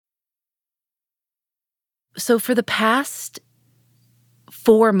So for the past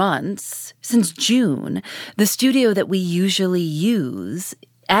 4 months, since June, the studio that we usually use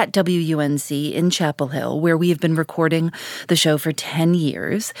at WUNC in Chapel Hill, where we have been recording the show for 10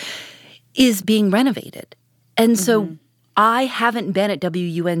 years, is being renovated. And so I haven't been at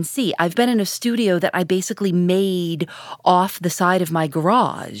WUNC. I've been in a studio that I basically made off the side of my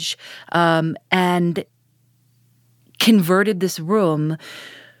garage and converted this room,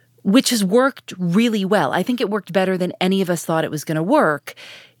 which has worked really well. I think it worked better than any of us thought it was going to work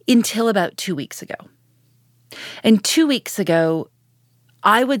until about 2 weeks ago. And 2 weeks ago,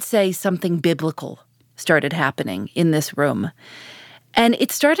 I would say something biblical started happening in this room. And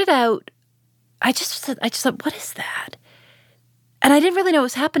it started out, I just thought, what is that? And I didn't really know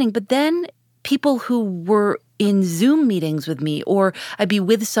what was happening. But then people who were in Zoom meetings with me, or I'd be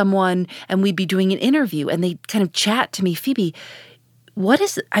with someone and we'd be doing an interview and they'd kind of chat to me, Phoebe, what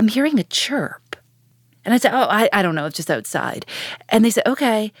is it? I'm hearing a chirp. And I said, oh, I don't know. It's just outside. And they said,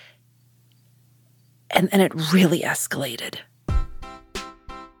 okay. And it really escalated.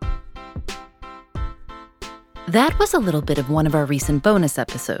 That was a little bit of one of our recent bonus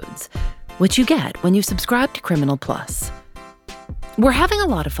episodes, which you get when you subscribe to Criminal Plus. We're having a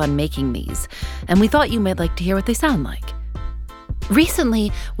lot of fun making these, and we thought you might like to hear what they sound like.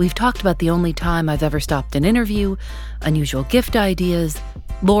 Recently, we've talked about the only time I've ever stopped an interview, unusual gift ideas,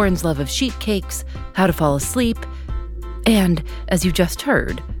 Lauren's love of sheet cakes, how to fall asleep, and, as you just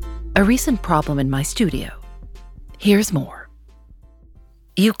heard, a recent problem in my studio. Here's more.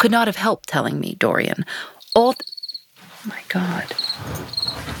 You could not have helped telling me, Dorian. Oh my God.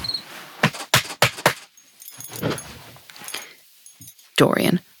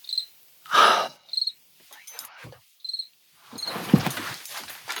 Dorian. Oh my God.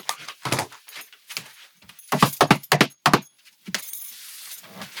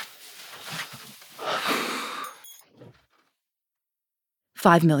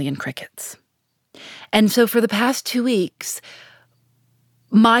 $5 million crickets. And so for the past 2 weeks,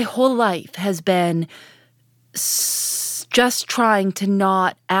 my whole life has been just trying to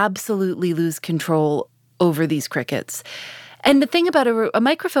not absolutely lose control over these crickets. And the thing about a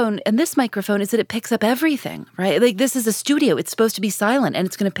microphone, and this microphone, is that it picks up everything, right? Like, this is a studio. It's supposed to be silent, and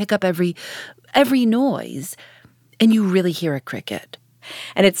it's going to pick up every noise, and you really hear a cricket.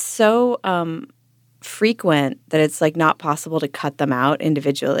 And it's so frequent that it's, like, not possible to cut them out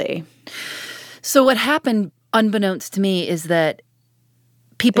individually. So what happened, unbeknownst to me, is that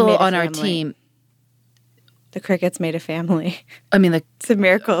people on our team... The crickets made a family. I mean, it's a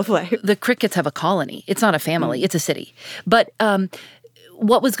miracle of life. The crickets have a colony. It's not a family. It's a city. But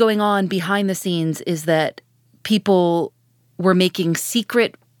what was going on behind the scenes is that people were making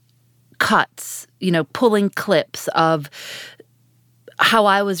secret cuts, pulling clips of how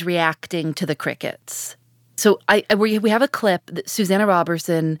I was reacting to the crickets. So we have a clip that Susanna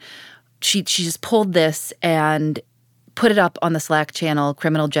Robertson, she just pulled this and put it up on the Slack channel,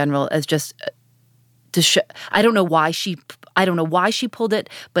 Criminal General, as just... to show. I don't know why she pulled it,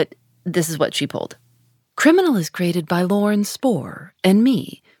 but this is what she pulled. Criminal is created by Lauren Spohr and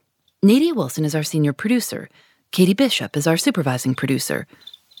me. Nadia Wilson is our senior producer. Katie Bishop is our supervising producer.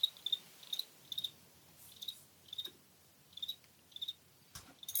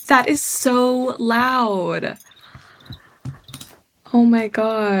 That is so loud. Oh my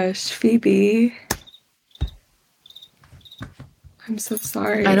gosh, Phoebe. I'm so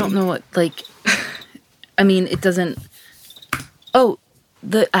sorry. I don't know what, it doesn't... Oh,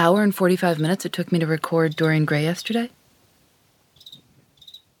 the hour and 45 minutes it took me to record Dorian Gray yesterday?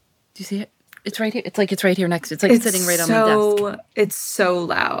 Do you see it? It's right here. It's right here next. It's sitting right on my desk. It's so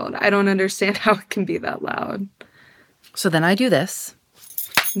loud. I don't understand how it can be that loud. So then I do this.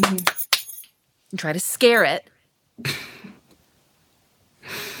 And try to scare it.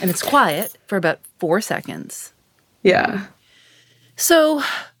 And it's quiet for about 4 seconds. Yeah. So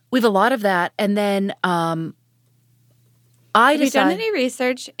we have a lot of that. And then Have you done any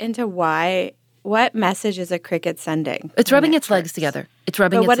research into what message is a cricket sending? It's rubbing its legs together.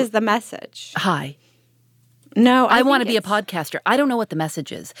 But what is the message? Hi. No, I want to be a podcaster. I don't know what the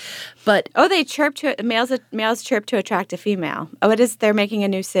message is, but... Oh, they chirp males chirp to attract a female. Oh, it is, they're making a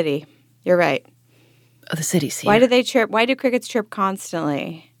new city. You're right. Oh, the city's here. Why do they chirp? Why do crickets chirp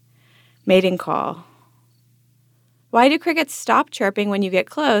constantly? Mating call. Why do crickets stop chirping when you get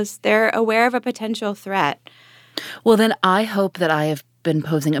close? They're aware of a potential threat. Well, then I hope that I have been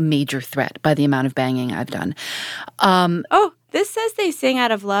posing a major threat by the amount of banging I've done. This says they sing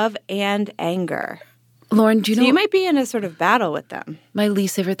out of love and anger. Lauren, do you know... So you might be in a sort of battle with them. My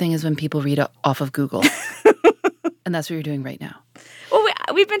least favorite thing is when people read off of Google. And that's what you're doing right now. Well, wait,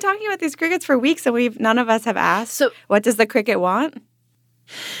 we've been talking about these crickets for weeks, and none of us have asked. So, what does the cricket want?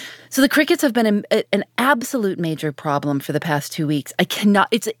 So the crickets have been an absolute major problem for the past 2 weeks. I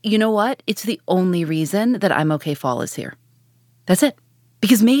cannot. You know what? It's the only reason that I'm okay. Fall is here. That's it.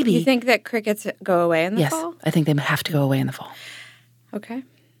 Because maybe you think that crickets go away in the fall? Yes, I think they have to go away in the fall. Okay.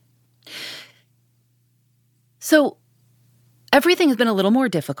 So everything has been a little more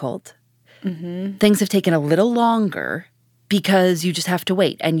difficult. Mm-hmm. Things have taken a little longer because you just have to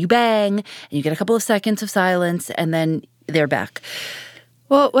wait. And you bang, and you get a couple of seconds of silence, and then they're back.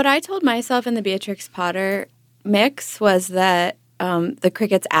 Well, what I told myself in the Beatrix Potter mix was that the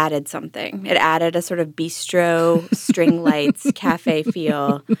crickets added something. It added a sort of bistro, string lights, cafe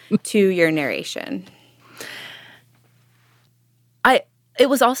feel to your narration. It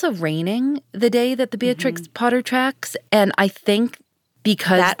was also raining the day that the Beatrix Potter tracks, and I think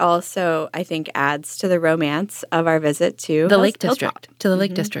because that also, I think, adds to the romance of our visit to the Lake District. To the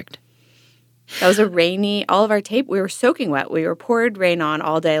Lake District. That was a rainy. All of our tape, we were soaking wet. We were poured rain on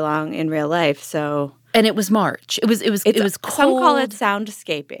all day long in real life. So, and it was March. It was cold. Some call it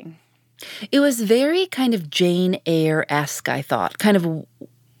soundscaping. It was very kind of Jane Eyre-esque, I thought, kind of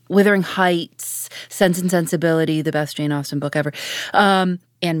Wuthering Heights, Sense and Sensibility, the best Jane Austen book ever, and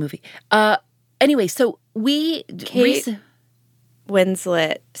movie. Anyway, so Kate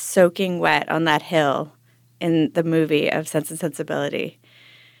Winslet soaking wet on that hill in the movie of Sense and Sensibility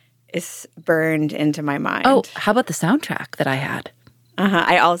is burned into my mind. Oh, how about the soundtrack that I had?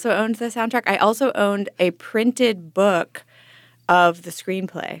 I also owned the soundtrack. I also owned a printed book of the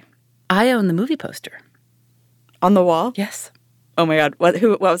screenplay. I own the movie poster. On the wall? Yes. Oh my God.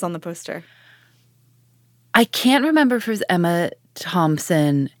 What was on the poster? I can't remember if it was Emma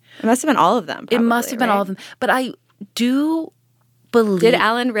Thompson. It must have been all of them. Probably, it must have been all of them. But I do believe. Did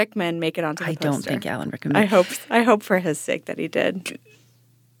Alan Rickman make it onto the poster? I don't think Alan Rickman. I hope for his sake that he did.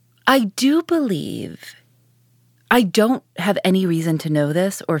 I do believe, I don't have any reason to know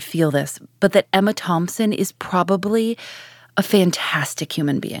this or feel this, but that Emma Thompson is probably a fantastic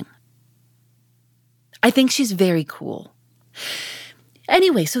human being. I think she's very cool.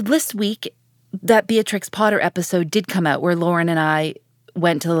 Anyway, so this week, that Beatrix Potter episode did come out where Lauren and I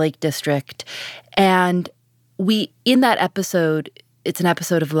went to the Lake District. And in that episode, it's an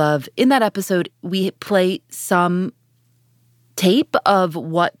episode of love. In that episode, we play some tape of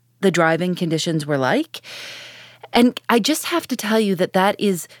what the driving conditions were like. And I just have to tell you that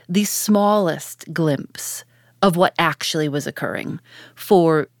is the smallest glimpse of what actually was occurring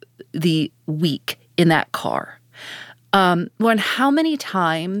for the week in that car. Lauren, how many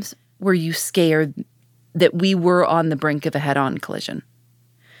times were you scared that we were on the brink of a head-on collision?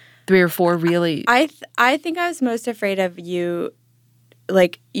 3 or 4, really? I think I was most afraid of you.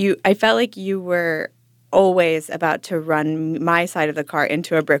 I felt like you were always about to run my side of the car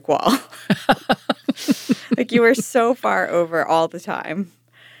into a brick wall. Like you were so far over all the time.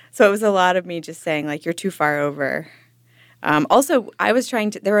 So it was a lot of me just saying, like, you're too far over. Also, I was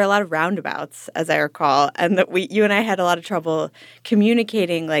there were a lot of roundabouts, as I recall, and you and I had a lot of trouble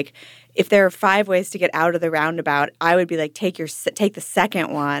communicating. Like, if there are 5 ways to get out of the roundabout, I would be like, take the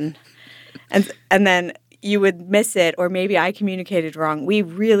second one, and then you would miss it, or maybe I communicated wrong. We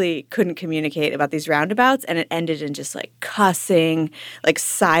really couldn't communicate about these roundabouts, and it ended in just like cussing, like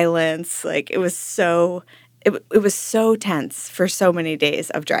silence. Like it was so tense for so many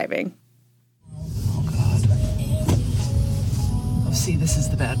days of driving. Oh God! Oh, see, this is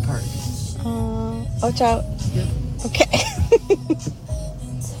the bad part. Watch out. Yep. Okay.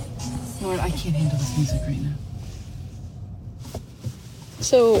 Lord, I can't handle this music right now.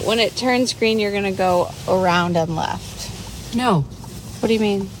 So when it turns green, you're going to go around and left. No. What do you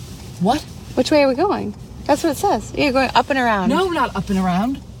mean? What? Which way are we going? That's what it says. You're going up and around. No, not up and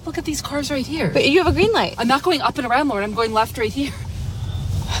around. Look at these cars right here. But you have a green light. I'm not going up and around, Lauren. I'm going left right here.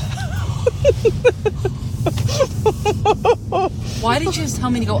 Why did you just tell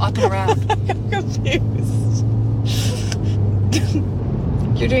me to go up and around? I'm confused.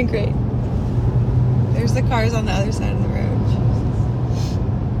 You're doing great. There's the cars on the other side of the road.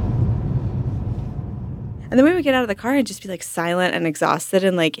 And then we would get out of the car and just be like silent and exhausted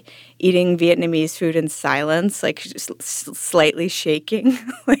and like eating Vietnamese food in silence, like just slightly shaking.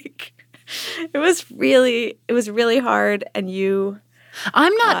 Like it was really hard. And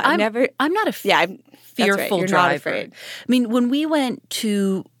I'm not a fearful You're driver. Not afraid. I mean, when we went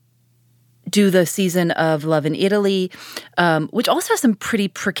to do the season of Love in Italy, which also has some pretty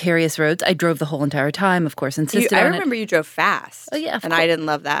precarious roads. I drove the whole entire time, of course, insisted on it. I remember you drove fast. Oh, yeah. And I didn't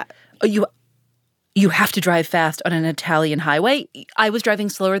love that. Oh, you have to drive fast on an Italian highway. I was driving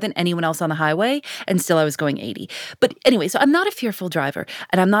slower than anyone else on the highway, and still I was going 80. But anyway, so I'm not a fearful driver,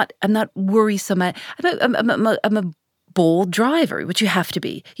 and I'm not worrisome. I'm a bold driver, which you have to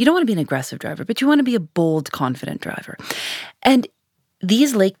be. You don't want to be an aggressive driver, but you want to be a bold, confident driver. And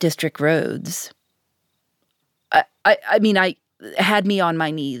these Lake District roads, I had me on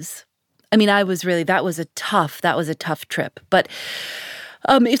my knees. I mean, that was a tough trip, but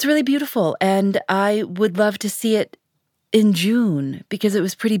it's really beautiful, and I would love to see it in June because it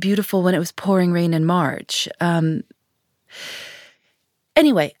was pretty beautiful when it was pouring rain in March. But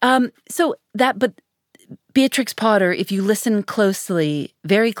Beatrix Potter, if you listen closely,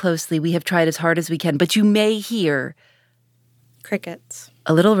 very closely, we have tried as hard as we can, but you may hear crickets,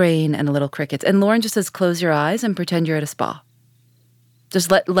 a little rain and a little crickets. And Lauren just says, close your eyes and pretend you're at a spa.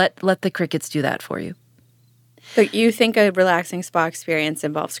 Just let the crickets do that for you. So you think a relaxing spa experience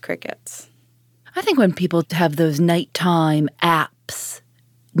involves crickets? I think when people have those nighttime apps,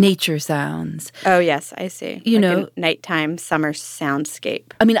 nature sounds. Oh, yes, I see. A nighttime summer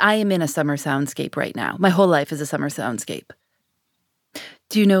soundscape. I mean, I am in a summer soundscape right now. My whole life is a summer soundscape.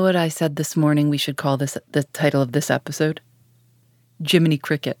 Do you know what I said this morning we should call this the title of this episode? Jiminy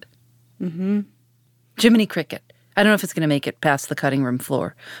Cricket. Mm-hmm. Jiminy Cricket. I don't know if it's going to make it past the cutting room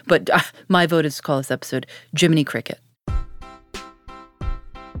floor, but my vote is to call this episode Jiminy Cricket.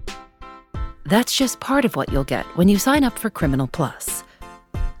 That's just part of what you'll get when you sign up for Criminal Plus.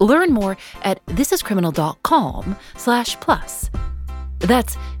 Learn more at thisiscriminal.com/plus.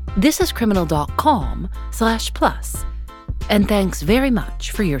 That's thisiscriminal.com/plus. And thanks very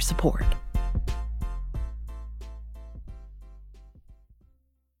much for your support.